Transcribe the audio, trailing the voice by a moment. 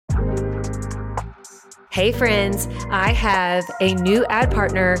Hey friends, I have a new ad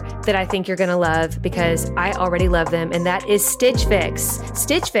partner that I think you're going to love because I already love them, and that is Stitch Fix.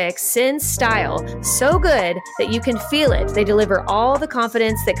 Stitch Fix sends style so good that you can feel it. They deliver all the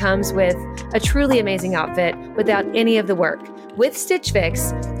confidence that comes with a truly amazing outfit without any of the work. With Stitch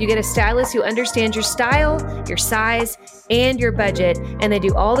Fix, you get a stylist who understands your style, your size, and your budget, and they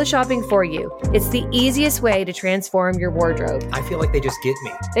do all the shopping for you. It's the easiest way to transform your wardrobe. I feel like they just get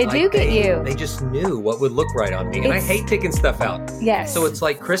me. They do get you. They just knew what would look right on me. And I hate picking stuff out. Yes. So it's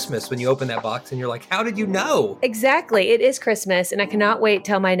like Christmas when you open that box and you're like, how did you know? Exactly. It is Christmas, and I cannot wait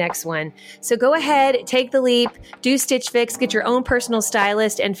till my next one. So go ahead, take the leap, do Stitch Fix, get your own personal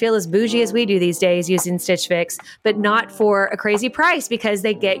stylist, and feel as bougie as we do these days using Stitch Fix, but not for a crazy price because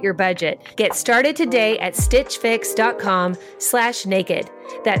they get your budget. Get started today at stitchfix.com/naked.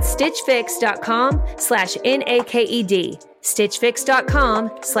 That's stitchfix.com/NAKED.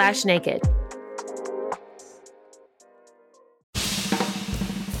 stitchfix.com/naked.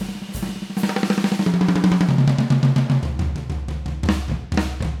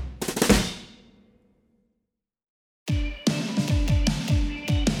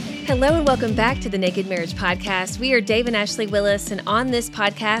 Hello and welcome back to the Naked Marriage Podcast. We are Dave and Ashley Willis, and on this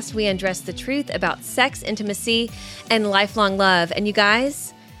podcast, we undress the truth about sex, intimacy, and lifelong love. And you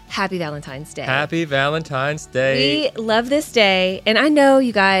guys, happy Valentine's Day. Happy Valentine's Day. We love this day. And I know,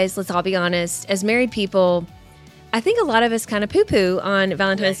 you guys, let's all be honest, as married people, I think a lot of us kind of poo-poo on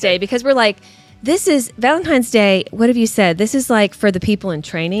Valentine's Day because we're like, this is Valentine's Day. What have you said? This is like for the people in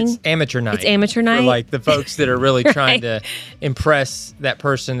training. It's amateur night. It's amateur night. For like the folks that are really trying to impress that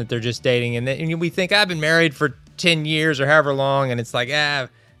person that they're just dating. And we think, I've been married for 10 years or however long. And it's like,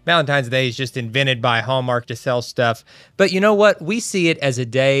 Valentine's Day is just invented by Hallmark to sell stuff. But you know what? We see it as a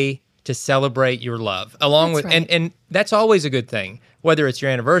day to celebrate your love. And that's always a good thing. Whether it's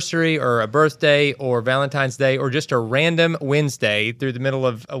your anniversary or a birthday or Valentine's Day or just a random Wednesday through the middle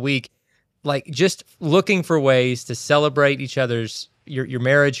of a week. Like just looking for ways to celebrate each other's, your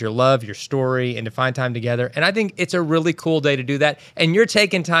marriage, your love, your story, and to find time together. And I think it's a really cool day to do that. And you're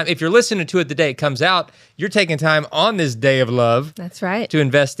taking time, if you're listening to it the day it comes out, you're taking time on this day of love. That's right. To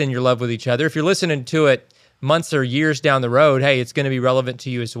invest in your love with each other. If you're listening to it months or years down the road, hey, it's going to be relevant to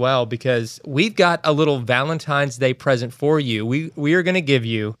you as well because we've got a little Valentine's Day present for you. We are going to give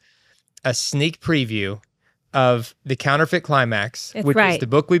you a sneak preview of The Counterfeit Climax, which is the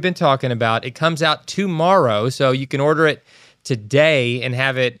book we've been talking about. It comes out tomorrow, so you can order it today and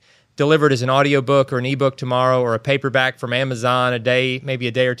have it delivered as an audiobook or an ebook tomorrow or a paperback from Amazon maybe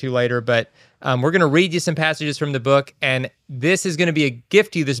a day or two later. But we're going to read you some passages from the book, and this is going to be a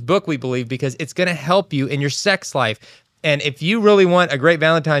gift to you, this book, we believe, because it's going to help you in your sex life. And if you really want a great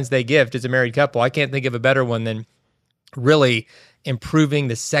Valentine's Day gift as a married couple, I can't think of a better one than really improving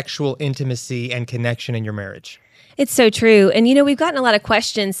the sexual intimacy and connection in your marriage. It's so true. And, we've gotten a lot of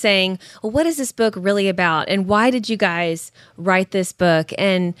questions saying, well, what is this book really about? And why did you guys write this book?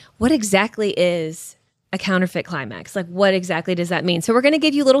 And what exactly is a counterfeit climax? Like, what exactly does that mean? So we're going to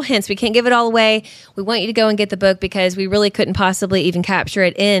give you little hints. We can't give it all away. We want you to go and get the book because we really couldn't possibly even capture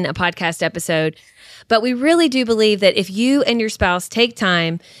it in a podcast episode. But we really do believe that if you and your spouse take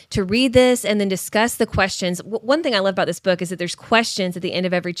time to read this and then discuss the questions, one thing I love about this book is that there's questions at the end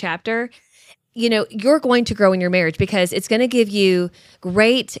of every chapter. You're going to grow in your marriage because it's going to give you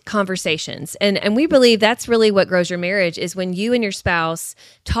great conversations. And we believe that's really what grows your marriage is when you and your spouse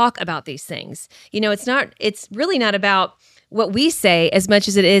talk about these things. It's really not about what we say as much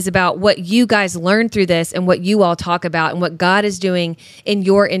as it is about what you guys learn through this and what you all talk about and what God is doing in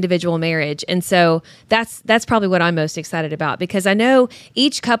your individual marriage. And so that's probably what I'm most excited about because I know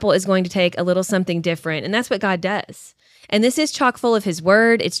each couple is going to take a little something different, and that's what God does. And this is chock full of His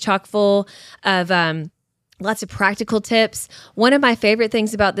Word. It's chock full of lots of practical tips. One of my favorite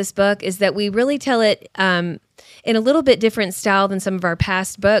things about this book is that we really tell it in a little bit different style than some of our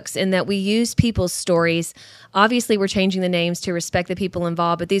past books in that we use people's stories. Obviously, we're changing the names to respect the people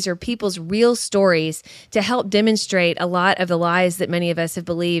involved, but these are people's real stories to help demonstrate a lot of the lies that many of us have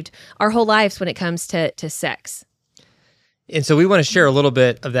believed our whole lives when it comes to sex. And so we want to share a little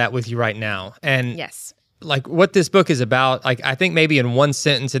bit of that with you right now. And yes. Like what this book is about, like I think maybe in one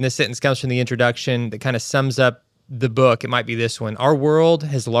sentence, and this sentence comes from the introduction that kind of sums up the book, it might be this one. Our world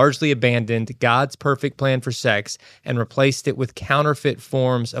has largely abandoned God's perfect plan for sex and replaced it with counterfeit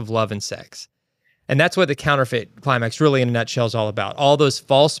forms of love and sex. And that's what the counterfeit climax really in a nutshell is all about. All those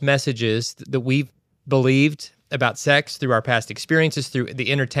false messages that we've believed about sex through our past experiences, through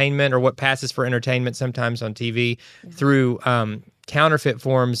the entertainment or what passes for entertainment sometimes on TV, through counterfeit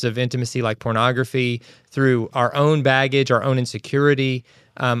forms of intimacy like pornography, through our own baggage, our own insecurity,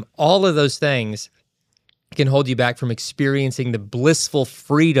 all of those things It can hold you back from experiencing the blissful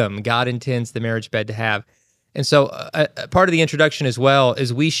freedom God intends the marriage bed to have. And so part of the introduction as well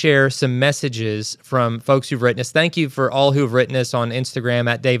is we share some messages from folks who've written us. Thank you for all who've written us on Instagram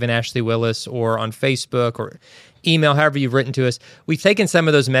at Dave and Ashley Willis, or on Facebook, or email, however you've written to us. We've taken some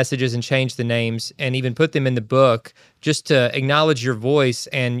of those messages and changed the names and even put them in the book just to acknowledge your voice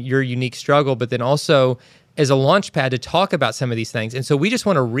and your unique struggle, but then also as a launch pad to talk about some of these things. And so we just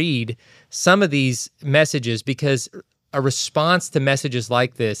want to read some of these messages because a response to messages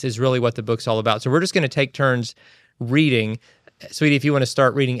like this is really what the book's all about. So we're just going to take turns reading. Sweetie, if you want to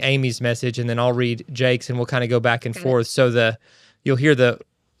start reading Amy's message, and then I'll read Jake's, and we'll kind of go back and forth. So you'll hear the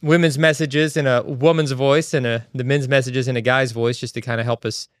women's messages in a woman's voice and the men's messages in a guy's voice, just to kind of help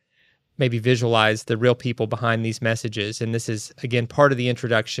us maybe visualize the real people behind these messages. And this is, again, part of the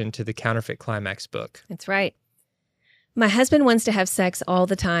introduction to the Counterfeit Climax book. That's right. My husband wants to have sex all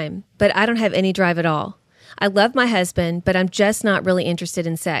the time, but I don't have any drive at all. I love my husband, but I'm just not really interested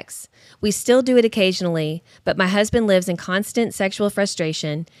in sex. We still do it occasionally, but my husband lives in constant sexual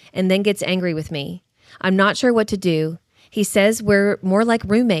frustration and then gets angry with me. I'm not sure what to do. He says we're more like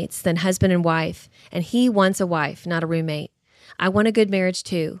roommates than husband and wife, and he wants a wife, not a roommate. I want a good marriage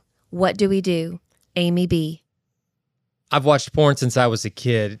too. What do we do? Amy B. I've watched porn since I was a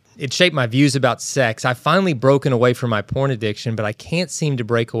kid. It shaped my views about sex. I've finally broken away from my porn addiction, but I can't seem to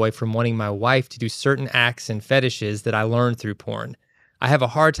break away from wanting my wife to do certain acts and fetishes that I learned through porn. I have a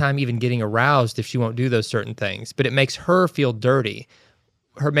hard time even getting aroused if she won't do those certain things, but it makes her feel dirty.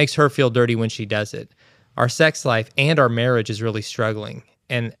 It makes her feel dirty when she does it. Our sex life and our marriage is really struggling,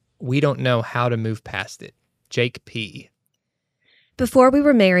 and we don't know how to move past it. Jake P. Before we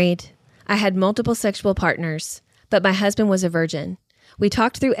were married, I had multiple sexual partners, but my husband was a virgin. We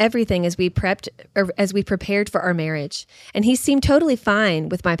talked through everything as we prepared for our marriage, and he seemed totally fine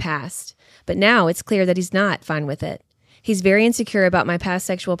with my past. But now it's clear that he's not fine with it. He's very insecure about my past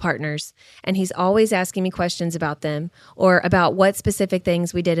sexual partners, and he's always asking me questions about them or about what specific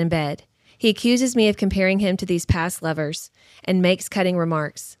things we did in bed. He accuses me of comparing him to these past lovers and makes cutting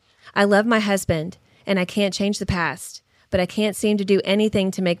remarks. I love my husband, and I can't change the past, but I can't seem to do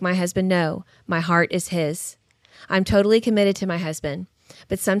anything to make my husband know my heart is his. I'm totally committed to my husband,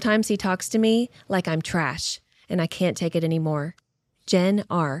 but sometimes he talks to me like I'm trash, and I can't take it anymore. Jen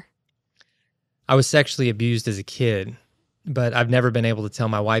R. I was sexually abused as a kid, but I've never been able to tell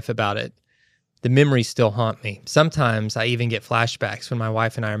my wife about it. The memories still haunt me. Sometimes I even get flashbacks when my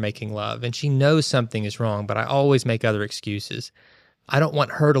wife and I are making love, and she knows something is wrong, but I always make other excuses. I don't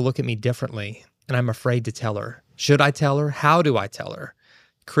want her to look at me differently, and I'm afraid to tell her. Should I tell her? How do I tell her?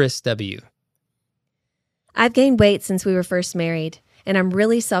 Chris W. I've gained weight since we were first married, and I'm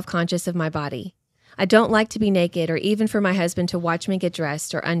really self-conscious of my body. I don't like to be naked or even for my husband to watch me get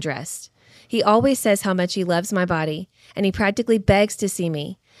dressed or undressed. He always says how much he loves my body, and he practically begs to see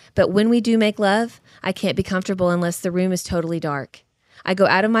me. But when we do make love, I can't be comfortable unless the room is totally dark. I go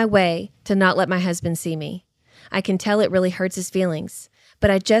out of my way to not let my husband see me. I can tell it really hurts his feelings, but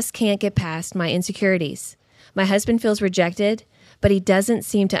I just can't get past my insecurities. My husband feels rejected, but he doesn't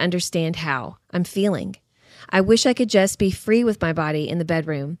seem to understand how I'm feeling. I wish I could just be free with my body in the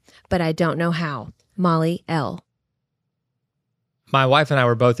bedroom, but I don't know how. Molly L. My wife and I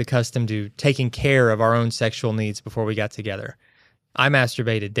were both accustomed to taking care of our own sexual needs before we got together. I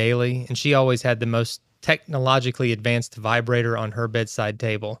masturbated daily, and she always had the most technologically advanced vibrator on her bedside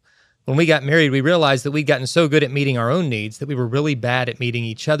table. When we got married, we realized that we'd gotten so good at meeting our own needs that we were really bad at meeting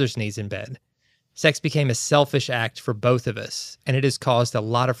each other's needs in bed. Sex became a selfish act for both of us, and it has caused a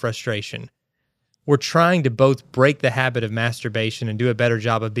lot of frustration. We're trying to both break the habit of masturbation and do a better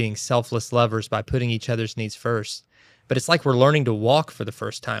job of being selfless lovers by putting each other's needs first. But it's like we're learning to walk for the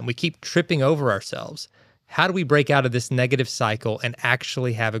first time. We keep tripping over ourselves. How do we break out of this negative cycle and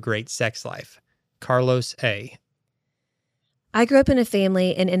actually have a great sex life? Carlos A. I grew up in a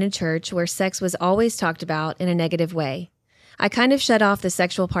family and in a church where sex was always talked about in a negative way. I kind of shut off the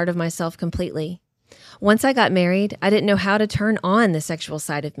sexual part of myself completely. Once I got married, I didn't know how to turn on the sexual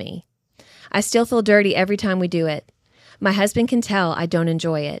side of me. I still feel dirty every time we do it. My husband can tell I don't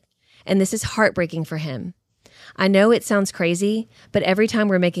enjoy it, and this is heartbreaking for him. I know it sounds crazy, but every time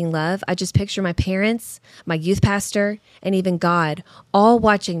we're making love, I just picture my parents, my youth pastor, and even God all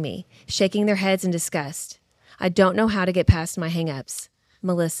watching me, shaking their heads in disgust. I don't know how to get past my hang-ups.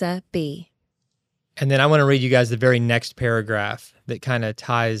 Melissa B. And then I want to read you guys the very next paragraph that kind of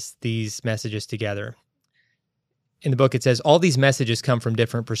ties these messages together. In the book, it says, all these messages come from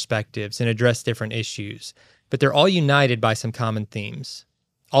different perspectives and address different issues, but they're all united by some common themes.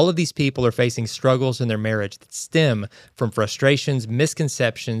 All of these people are facing struggles in their marriage that stem from frustrations,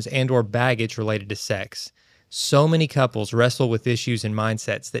 misconceptions, and/or baggage related to sex. So many couples wrestle with issues and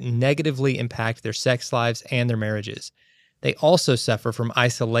mindsets that negatively impact their sex lives and their marriages. They also suffer from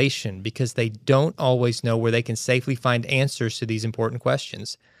isolation because they don't always know where they can safely find answers to these important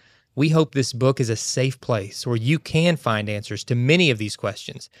questions. We hope this book is a safe place where you can find answers to many of these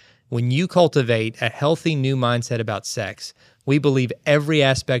questions. When you cultivate a healthy new mindset about sex, we believe every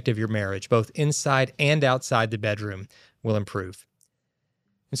aspect of your marriage, both inside and outside the bedroom, will improve.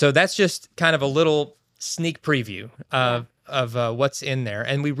 And so that's just kind of a little sneak preview of what's in there.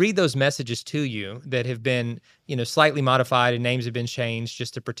 And we read those messages to you that have been, slightly modified and names have been changed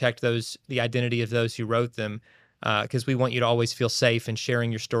just to protect the identity of those who wrote them, because we want you to always feel safe in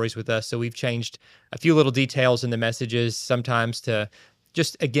sharing your stories with us. So we've changed a few little details in the messages sometimes to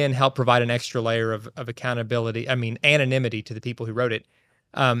just, again, help provide an extra layer of anonymity to the people who wrote it.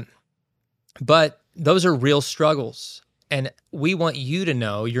 But those are real struggles. And we want you to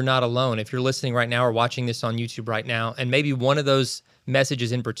know you're not alone. If you're listening right now or watching this on YouTube right now, and maybe one of those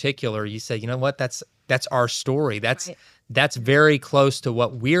messages in particular, you say, you know what, that's our story. That's very close to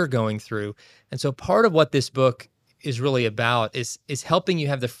what we're going through. And so part of what this book is really about is helping you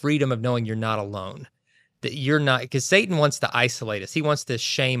have the freedom of knowing you're not alone. That you're not, because Satan wants to isolate us. He wants to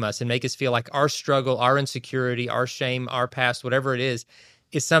shame us and make us feel like our struggle, our insecurity, our shame, our past, whatever it is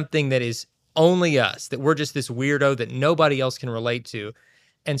something that is only us, that we're just this weirdo that nobody else can relate to.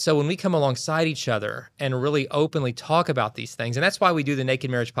 And so when we come alongside each other and really openly talk about these things, and that's why we do the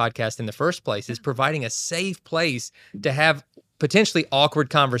Naked Marriage Podcast in the first place, is providing a safe place to have potentially awkward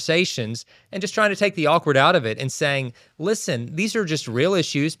conversations and just trying to take the awkward out of it and saying, listen, these are just real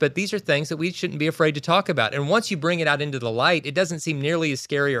issues, but these are things that we shouldn't be afraid to talk about. And once you bring it out into the light, it doesn't seem nearly as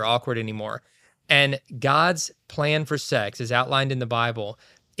scary or awkward anymore. And God's plan for sex is outlined in the Bible.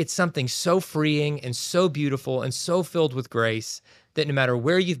 It's something so freeing and so beautiful and so filled with grace that no matter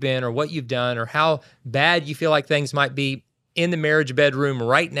where you've been or what you've done or how bad you feel like things might be in the marriage bedroom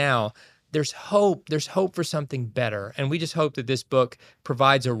right now, there's hope. There's hope for something better. And we just hope that this book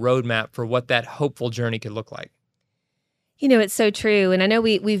provides a roadmap for what that hopeful journey could look like. It's so true. And I know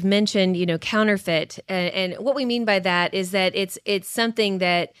we've mentioned, counterfeit. And what we mean by that is that it's something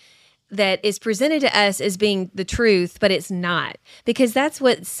that is presented to us as being the truth, but it's not. Because that's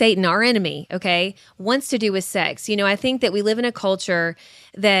what Satan, our enemy, wants to do with sex. I think that we live in a culture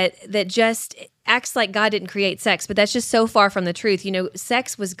that just acts like God didn't create sex, but that's just so far from the truth.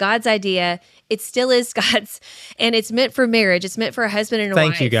 Sex was God's idea. It still is God's, and it's meant for marriage. It's meant for a husband and a wife.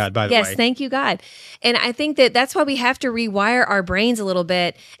 Thank you, God, by the way. Yes, thank you, God. And I think that's why we have to rewire our brains a little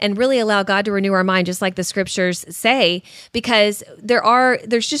bit and really allow God to renew our mind, just like the scriptures say, because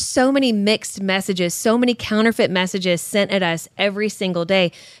there's just so many mixed messages, so many counterfeit messages sent at us every single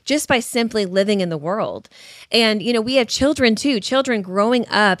day, just by simply living in the world. And, we have children too, children growing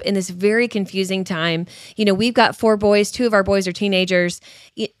up in this very confusing time. We've got 4 boys, 2 of our boys are teenagers.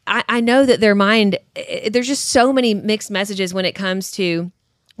 I know that their mind, there's just so many mixed messages when it comes to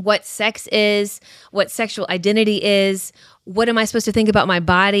what sex is, what sexual identity is, what am I supposed to think about my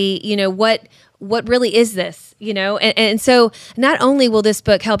body? What really is this? And so not only will this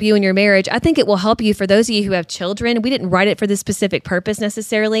book help you in your marriage, I think it will help you for those of you who have children. We didn't write it for this specific purpose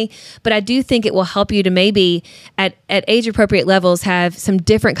necessarily, but I do think it will help you to maybe at age appropriate levels have some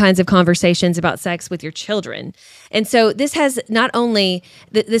different kinds of conversations about sex with your children. And so this has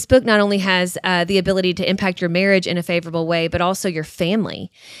this book not only has the ability to impact your marriage in a favorable way, but also your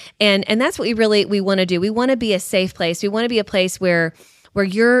family. And that's what we want to do. We want to be a safe place. We want to be a place where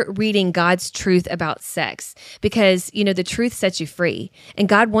you're reading God's truth about sex, because, the truth sets you free, and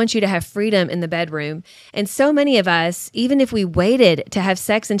God wants you to have freedom in the bedroom. And so many of us, even if we waited to have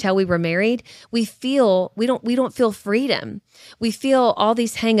sex until we were married, we don't feel freedom. We feel all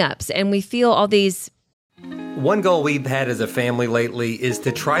these hangups, and we feel all these. One goal we've had as a family lately is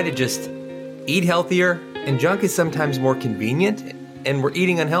to try to just eat healthier, and junk is sometimes more convenient. And we're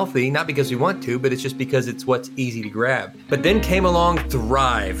eating unhealthy, not because we want to, but it's just because it's what's easy to grab. But then came along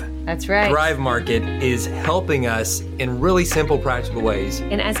Thrive. That's right. Thrive Market is helping us in really simple, practical ways.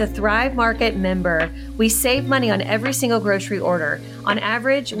 And as a Thrive Market member, we save money on every single grocery order. On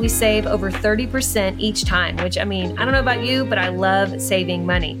average, we save over 30% each time, which, I don't know about you, but I love saving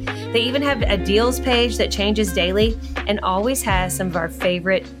money. They even have a deals page that changes daily and always has some of our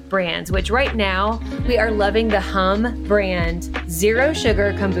favorite brands, which right now we are loving the Hum brand Zero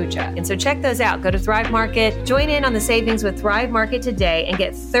Sugar Kombucha. And so check those out. Go to Thrive Market, join in on the savings with Thrive Market today, and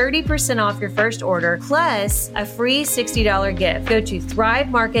get 30% off your first order plus a free $60 gift. Go to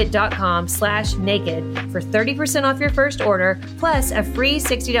thrivemarket.com/naked for 30% off your first order plus a free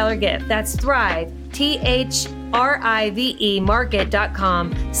 $60 gift. That's Thrive, THRIVE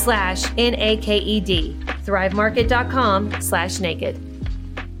market.com/NAKED. thrivemarket.com/naked.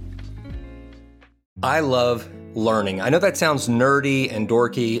 I love learning. I know that sounds nerdy and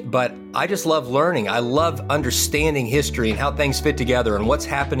dorky, but I just love learning. I love understanding history and how things fit together and what's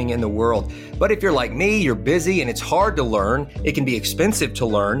happening in the world. But if you're like me, you're busy and it's hard to learn. It can be expensive to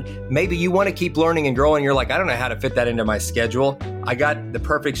learn. Maybe you want to keep learning and growing. You're like, I don't know how to fit that into my schedule. I got the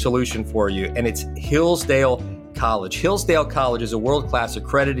perfect solution for you, and it's Hillsdale College. Hillsdale College is a world-class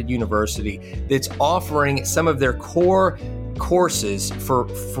accredited university that's offering some of their core courses for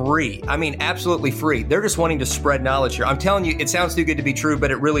free. I mean, absolutely free. They're just wanting to spread knowledge here. I'm telling you, it sounds too good to be true, but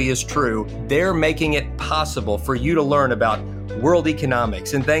it really is true. They're making it possible for you to learn about world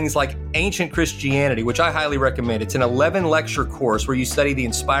economics and things like ancient Christianity, which I highly recommend. It's an 11-lecture course where you study the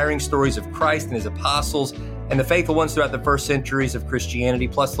inspiring stories of Christ and his apostles and the faithful ones throughout the first centuries of Christianity,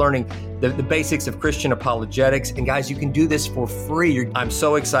 plus learning the basics of Christian apologetics. And guys, you can do this for free. I'm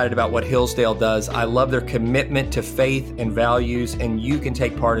so excited about what Hillsdale does. I love their commitment to faith and values, and you can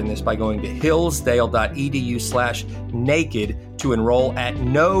take part in this by going to hillsdale.edu/naked to enroll at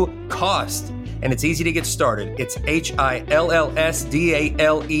no cost. And it's easy to get started. It's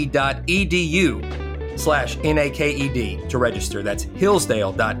hillsdale.edu/naked to register. That's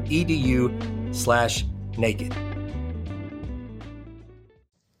hillsdale.edu/naked.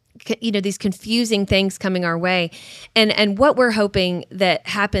 You know, these confusing things coming our way. And what we're hoping that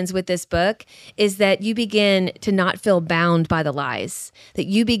happens with this book is that you begin to not feel bound by the lies, that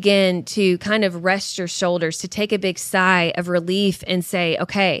you begin to kind of rest your shoulders, to take a big sigh of relief and say,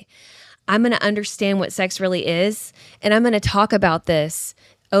 okay, I'm going to understand what sex really is, and I'm going to talk about this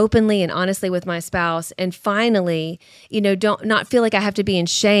openly and honestly with my spouse, and finally, you know, don't not feel like I have to be in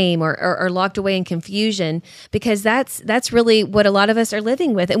shame or locked away in confusion, because that's really what a lot of us are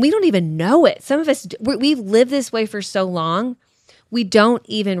living with, and we don't even know it. Some of us, we've lived this way for so long, we don't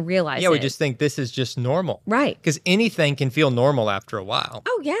even realize it. Yeah, we just think this is just normal. Right. Because anything can feel normal after a while.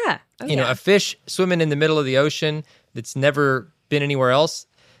 Oh, yeah. You know, a fish swimming in the middle of the ocean that's never been anywhere else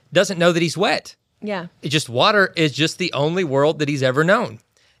doesn't know that he's wet. Yeah. Water is just the only world that he's ever known.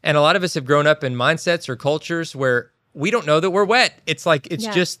 And a lot of us have grown up in mindsets or cultures where we don't know that we're wet. It's like, it's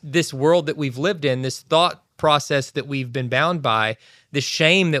just this world that we've lived in, this thought process that we've been bound by, this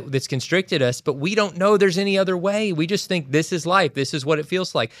shame that's constricted us, but we don't know there's any other way. We just think this is life. This is what it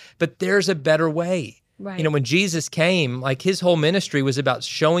feels like. But there's a better way. Right. You know, when Jesus came, like his whole ministry was about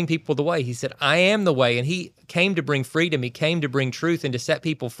showing people the way. He said, I am the way. And he came to bring freedom. He came to bring truth and to set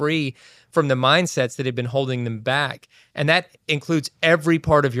people free from the mindsets that had been holding them back. And that includes every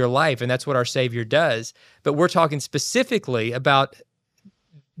part of your life. And that's what our Savior does. But we're talking specifically about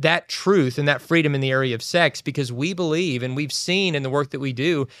that truth and that freedom in the area of sex, because we believe, and we've seen in the work that we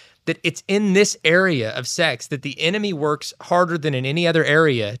do, that it's in this area of sex that the enemy works harder than in any other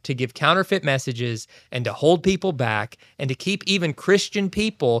area to give counterfeit messages and to hold people back and to keep even Christian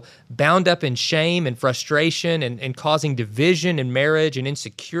people bound up in shame and frustration and causing division in marriage and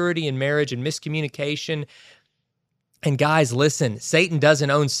insecurity in marriage and miscommunication. And guys, listen, Satan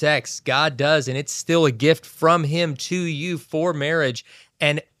doesn't own sex. God does, and it's still a gift from him to you for marriage.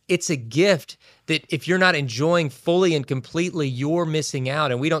 And it's a gift that if you're not enjoying fully and completely, you're missing out.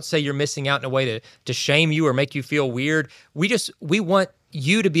 And we don't say you're missing out in a way to shame you or make you feel weird. We want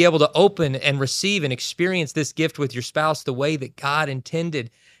you to be able to open and receive and experience this gift with your spouse the way that God intended.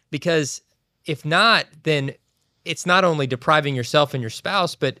 Because if not, then it's not only depriving yourself and your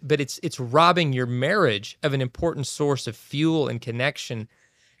spouse, but it's robbing your marriage of an important source of fuel and connection.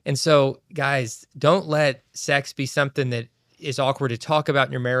 And so, guys, don't let sex be something that is awkward to talk about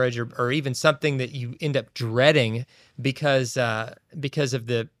in your marriage, or even something that you end up dreading because of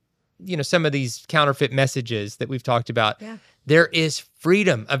the, you know, some of these counterfeit messages that we've talked about. Yeah. There is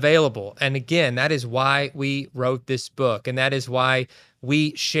freedom available. And again, that is why we wrote this book. And that is why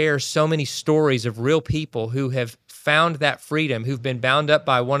we share so many stories of real people who have found that freedom, who've been bound up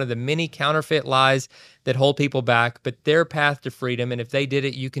by one of the many counterfeit lies that hold people back, but their path to freedom. And if they did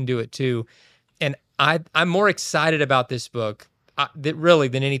it, you can do it too. And I'm more excited about this book really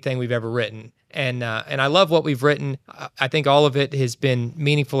than anything we've ever written. And I love what we've written. I think all of it has been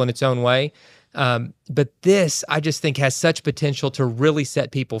meaningful in its own way. But this, I just think, has such potential to really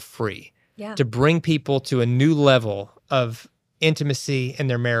set people free, to bring people to a new level of intimacy in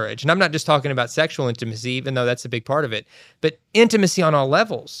their marriage. And I'm not just talking about sexual intimacy, even though that's a big part of it, but intimacy on all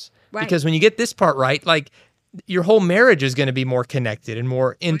levels. Right. Because when you get this part right, like, your whole marriage is going to be more connected and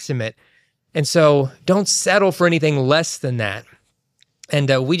more intimate. And so don't settle for anything less than that. And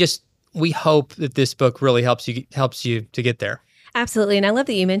we hope that this book really helps you to get there. Absolutely. And I love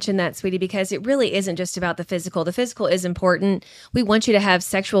that you mentioned that, sweetie, because it really isn't just about the physical. The physical is important. We want you to have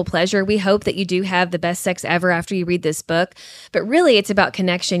sexual pleasure. We hope that you do have the best sex ever after you read this book. But really, it's about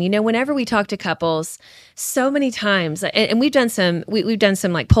connection. You know, whenever we talk to couples, so many times, and we've done some, we've done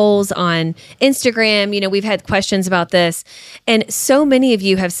some like polls on Instagram. You know, we've had questions about this. And so many of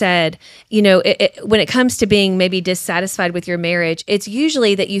you have said, you know, when it comes to being maybe dissatisfied with your marriage, it's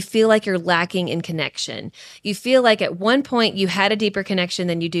usually that you feel like you're lacking in connection. You feel like at one point you had a deeper connection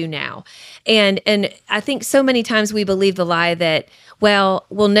than you do now. And I think so many times we believe the lie that, well,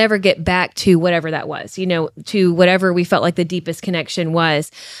 we'll never get back to whatever that was, you know, to whatever we felt like the deepest connection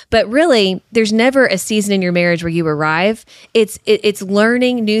was. But really, there's never a season in your marriage where you arrive. It's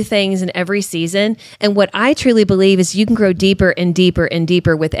learning new things in every season. And what I truly believe is you can grow deeper and deeper and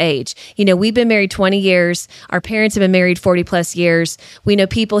deeper with age. You know, we've been married 20 years. Our parents have been married 40 plus years. We know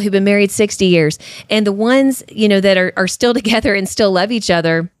people who've been married 60 years. And the ones, you know, that are still together and still love each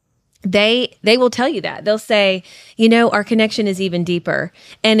other, they will tell you that. They'll say, you know, our connection is even deeper.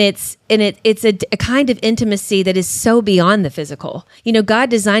 And it's a kind of intimacy that is so beyond the physical. You know, God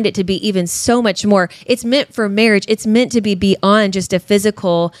designed it to be even so much more. It's meant for marriage. It's meant to be beyond just a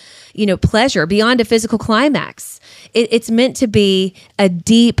physical, you know, pleasure, beyond a physical climax. It's meant to be a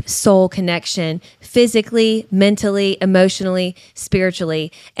deep soul connection, physically, mentally, emotionally,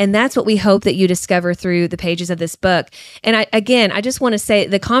 spiritually. And that's what we hope that you discover through the pages of this book. And I just want to say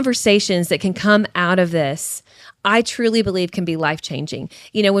the conversations that can come out of this, I truly believe can be life-changing.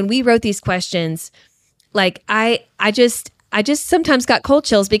 You know, when we wrote these questions, like I just sometimes got cold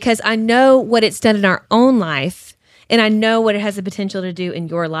chills because I know what it's done in our own life. And I know what it has the potential to do in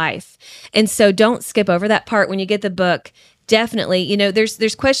your life. And so don't skip over that part when you get the book. Definitely, you know,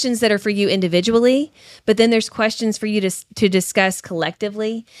 there's questions that are for you individually, but then there's questions for you to discuss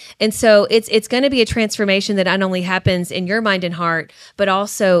collectively. And so it's going to be a transformation that not only happens in your mind and heart, but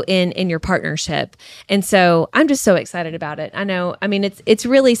also in your partnership. And so I'm just so excited about it. I know, I mean, it's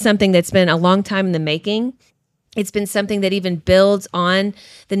really something that's been a long time in the making. It's been something that even builds on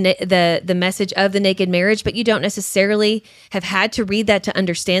the message of the naked marriage, but you don't necessarily have had to read that to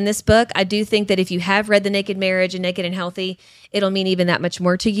understand this book. I do think that if you have read The Naked Marriage and Naked and Healthy, it'll mean even that much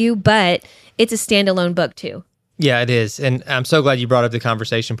more to you, but it's a standalone book too. Yeah, it is. And I'm so glad you brought up the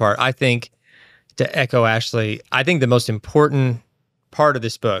conversation part. I think, to echo Ashley, I think the most important part of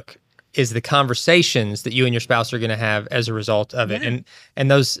this book is the conversations that you and your spouse are going to have as a result of it.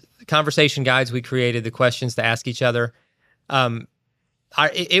 And those conversation guides we created, the questions to ask each other,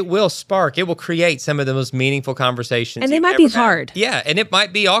 it will create some of the most meaningful conversations. And they might be hard. Yeah, and it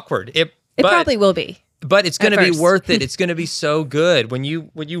might be awkward. It probably will be. But it's going to be worth it. It's going to be so good. When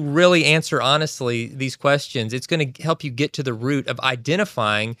you really answer honestly these questions, it's going to help you get to the root of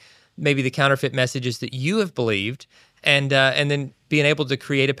identifying maybe the counterfeit messages that you have believed, and then being able to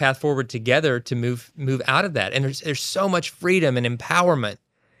create a path forward together to move out of that. And there's so much freedom and empowerment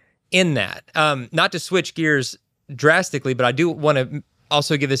in that. Not to switch gears drastically, but I do want to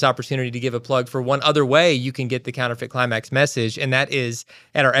also give this opportunity to give a plug for one other way you can get the Counterfeit Climax message, and that is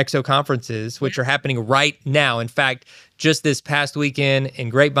at our EXO conferences, which are happening right now. In fact, just this past weekend in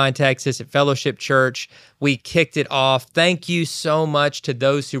Grapevine, Texas at Fellowship Church, we kicked it off. Thank you so much to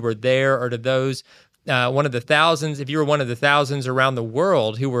those who were there, or to those one of the thousands, if you were one of the thousands around the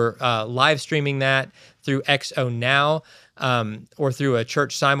world who were live streaming that through XO Now, or through a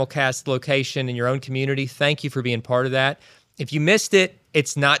church simulcast location in your own community. Thank you for being part of that. If you missed it,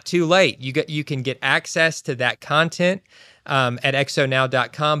 it's not too late. You can get access to that content at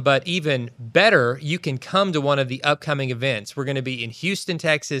xonow.com, but even better, you can come to one of the upcoming events. We're going to be in Houston,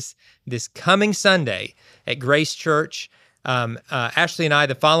 Texas this coming Sunday at Grace Church. Ashley and I,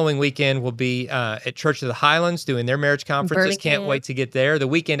 the following weekend, will be at Church of the Highlands doing their marriage conferences. Can't wait to get there. The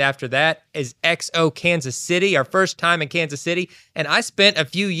weekend after that is XO Kansas City, our first time in Kansas City. And I spent a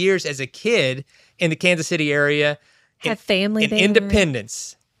few years as a kid in the Kansas City area. Have family there.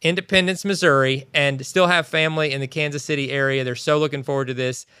 Independence, Missouri, and still have family in the Kansas City area. They're so looking forward to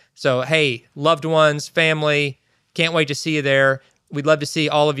this. So, hey, loved ones, family, can't wait to see you there. We'd love to see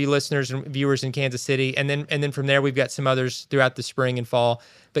all of you listeners and viewers in Kansas City. And then from there, we've got some others throughout the spring and fall.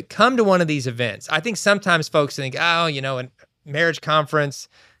 But come to one of these events. I think sometimes folks think, oh, you know, a marriage conference,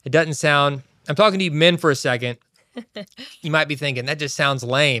 it doesn't sound... I'm talking to you men for a second. You might be thinking, that just sounds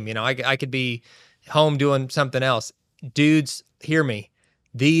lame. You know, I could be home doing something else. Dudes, hear me.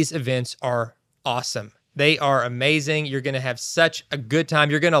 These events are awesome. They are amazing. You're going to have such a good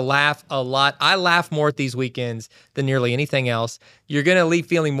time. You're going to laugh a lot. I laugh more at these weekends than nearly anything else. You're going to leave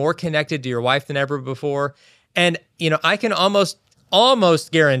feeling more connected to your wife than ever before. And, you know, I can almost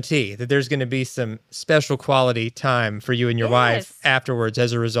almost guarantee that there's going to be some special quality time for you and your wife afterwards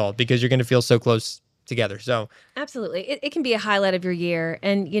as a result, because you're going to feel so close together. So absolutely. It can be a highlight of your year.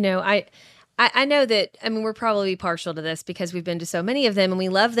 And, I know that, we're probably partial to this because we've been to so many of them and we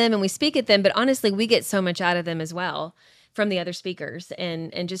love them and we speak at them, but honestly, we get so much out of them as well from the other speakers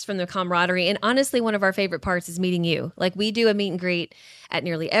and just from the camaraderie. And honestly, one of our favorite parts is meeting you. Like, we do a meet and greet at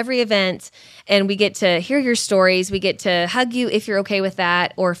nearly every event, and we get to hear your stories. We get to hug you if you're okay with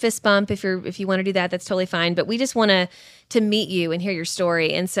that, or fist bump if you want to do that. That's totally fine. But we just want to meet you and hear your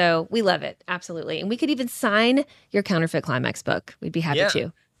story. And so we love it. Absolutely. And we could even sign your Counterfeit Climax book. We'd be happy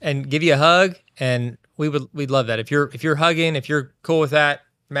to. And give you a hug, and we'd love that. If you're hugging, if you're cool with that,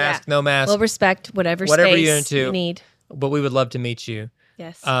 mask, no mask. We'll respect whatever space you need. But we would love to meet you.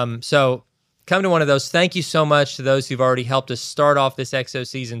 Yes. So come to one of those. Thank you so much to those who've already helped us start off this EXO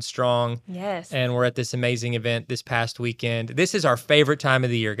season strong. Yes. And we're at this amazing event this past weekend. This is our favorite time of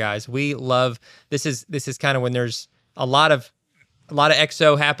the year, guys. We love this is kind of when there's a lot of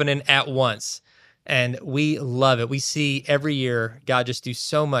EXO happening at once. And we love it. We see every year God just do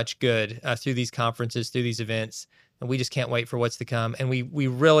so much good through these conferences, through these events. And we just can't wait for what's to come. And we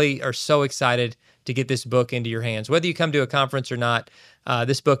really are so excited to get this book into your hands. Whether you come to a conference or not,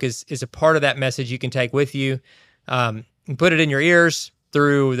 this book is a part of that message you can take with you. You can put it in your ears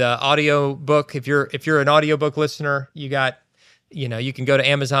through the audio book. If you're an audiobook listener, you can go to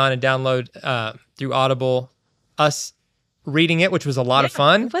Amazon and download through Audible us reading it, which was a lot of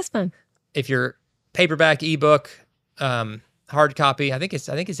fun. It was fun. If you're paperback, ebook, hard copy, I think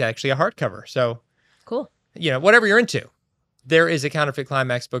it's actually a hardcover. So cool. Whatever you're into, there is a Counterfeit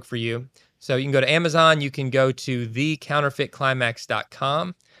Climax book for you. So you can go to Amazon. You can go to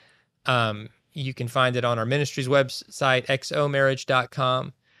thecounterfeitclimax.com. You can find it on our ministry's website,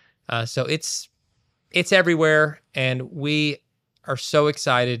 xomarriage.com. So it's everywhere, and we are so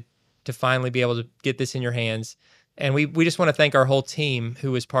excited to finally be able to get this in your hands. And we just want to thank our whole team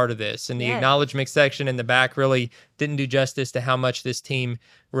who was part of this. And the acknowledgement section in the back really didn't do justice to how much this team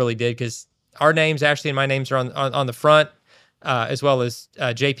really did, because our names, Ashley and my names, are on the front, as well as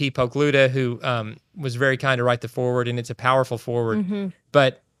JP Pogluda, who was very kind to write the foreword, and it's a powerful foreword. Mm-hmm.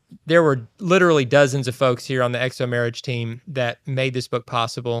 But there were literally dozens of folks here on the EXO Marriage team that made this book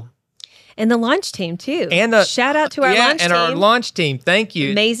possible. And the launch team, too. And shout out to our launch team. And our launch team. Thank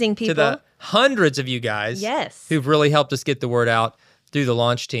you. Amazing people. To the hundreds of you guys who've really helped us get the word out through the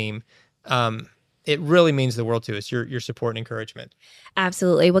launch team. It really means the world to us, your support and encouragement.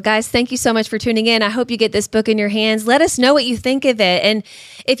 Absolutely. Well, guys, thank you so much for tuning in. I hope you get this book in your hands. Let us know what you think of it. And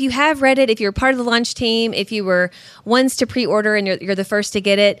if you have read it, if you're part of the launch team, if you were ones to pre-order and you're the first to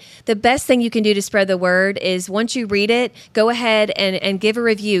get it, the best thing you can do to spread the word is once you read it, go ahead and give a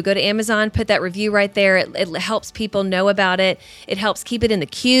review. Go to Amazon, put that review right there. It helps people know about it. It helps keep it in the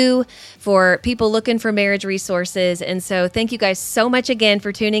queue for people looking for marriage resources. And so thank you guys so much again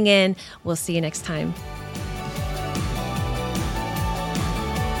for tuning in. We'll see you next time.